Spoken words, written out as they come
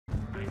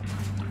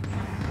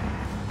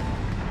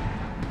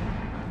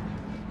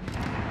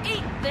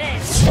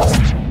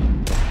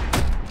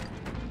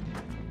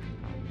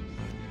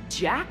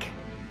Jack?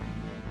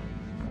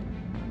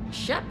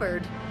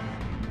 Shepard?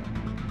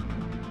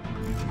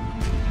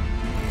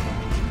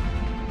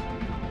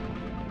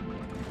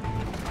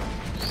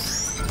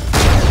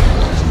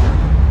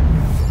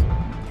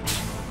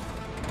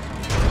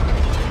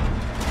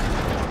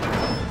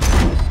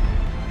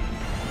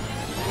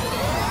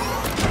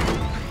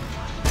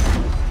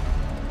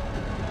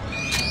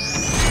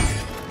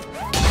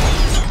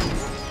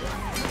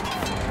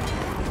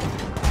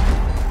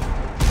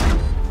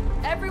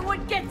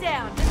 Everyone get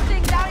down! This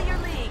thing's out of your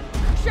league!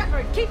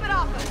 Shepard, keep it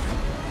off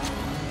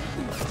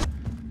us!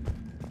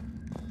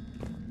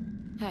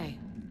 Hey,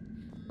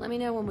 let me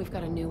know when we've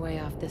got a new way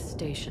off this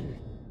station.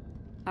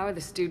 How are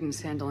the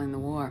students handling the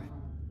war?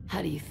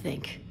 How do you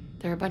think?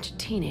 They're a bunch of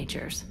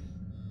teenagers.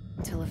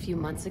 Until a few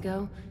months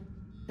ago,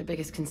 their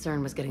biggest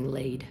concern was getting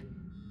laid.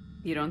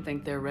 You don't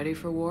think they're ready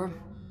for war?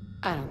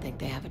 I don't think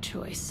they have a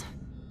choice.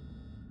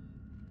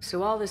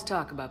 So all this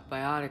talk about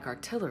biotic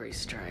artillery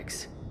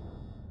strikes.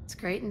 It's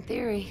great in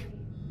theory.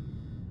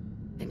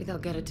 Maybe they'll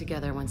get it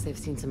together once they've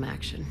seen some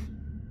action.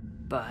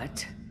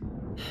 But...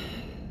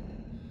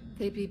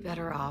 they'd be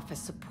better off as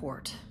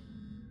support.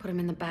 Put them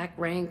in the back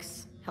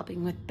ranks,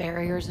 helping with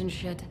barriers and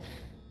shit.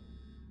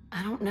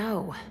 I don't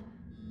know.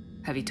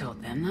 have you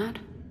told them that?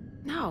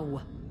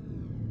 No.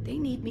 They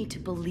need me to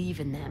believe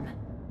in them.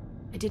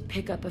 I did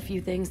pick up a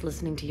few things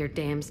listening to your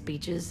damn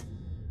speeches.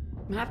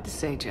 I have to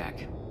say,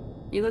 Jack,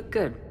 you look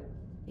good.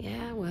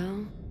 Yeah,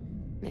 well,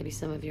 maybe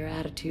some of your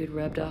attitude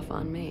rubbed off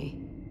on me.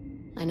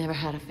 I never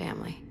had a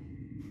family.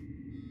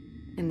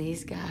 And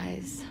these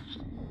guys...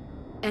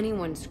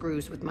 anyone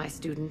screws with my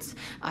students,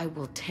 I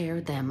will tear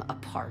them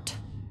apart.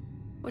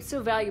 What's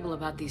so valuable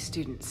about these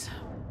students?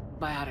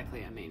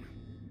 Biotically, I mean.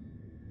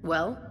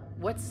 Well,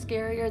 what's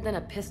scarier than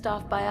a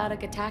pissed-off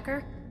biotic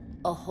attacker?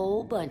 A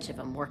whole bunch of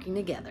them working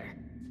together.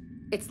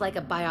 It's like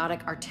a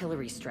biotic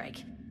artillery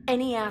strike.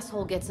 Any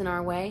asshole gets in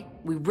our way,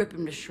 we rip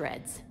him to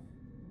shreds.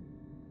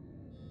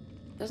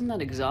 Doesn't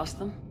that exhaust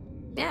them?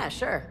 Yeah,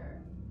 sure.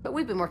 But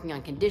we've been working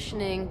on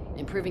conditioning,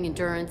 improving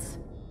endurance.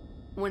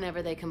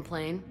 Whenever they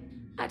complain,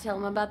 I tell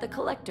them about the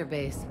collector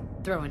base,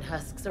 throwing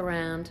husks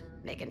around,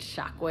 making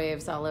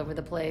shockwaves all over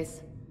the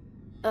place.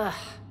 Ugh,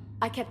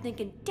 I kept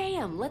thinking,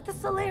 damn, let the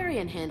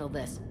Solarian handle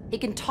this. He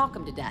can talk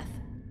them to death.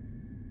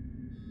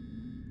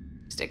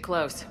 Stick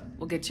close.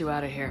 We'll get you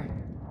out of here.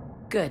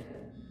 Good.